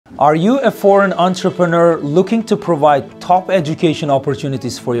Are you a foreign entrepreneur looking to provide top education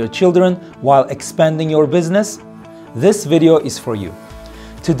opportunities for your children while expanding your business? This video is for you.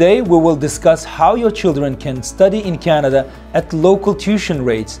 Today we will discuss how your children can study in Canada at local tuition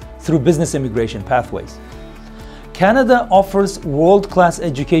rates through business immigration pathways. Canada offers world-class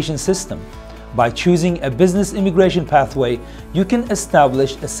education system. By choosing a business immigration pathway, you can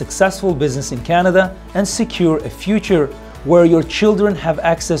establish a successful business in Canada and secure a future where your children have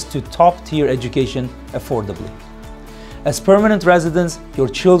access to top-tier education affordably. As permanent residents, your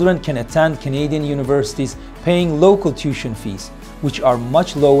children can attend Canadian universities paying local tuition fees, which are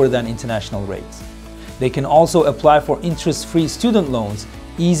much lower than international rates. They can also apply for interest-free student loans,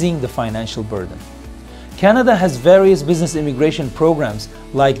 easing the financial burden. Canada has various business immigration programs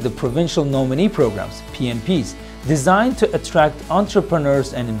like the Provincial Nominee Programs, PNPs, designed to attract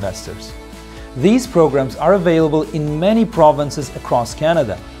entrepreneurs and investors. These programs are available in many provinces across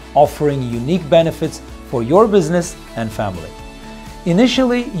Canada, offering unique benefits for your business and family.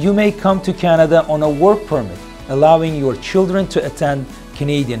 Initially, you may come to Canada on a work permit, allowing your children to attend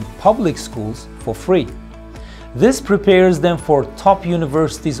Canadian public schools for free. This prepares them for top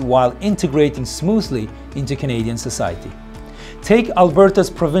universities while integrating smoothly into Canadian society. Take Alberta's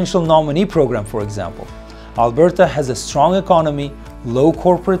Provincial Nominee Program, for example. Alberta has a strong economy, low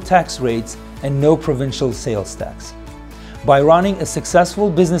corporate tax rates, and no provincial sales tax. By running a successful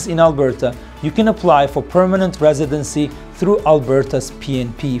business in Alberta, you can apply for permanent residency through Alberta's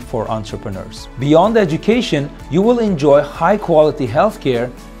PNP for entrepreneurs. Beyond education, you will enjoy high-quality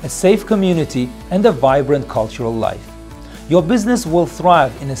healthcare, a safe community, and a vibrant cultural life. Your business will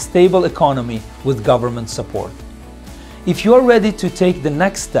thrive in a stable economy with government support. If you are ready to take the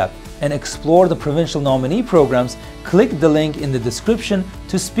next step and explore the provincial nominee programs, click the link in the description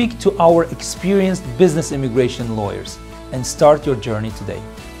to speak to our experienced business immigration lawyers and start your journey today.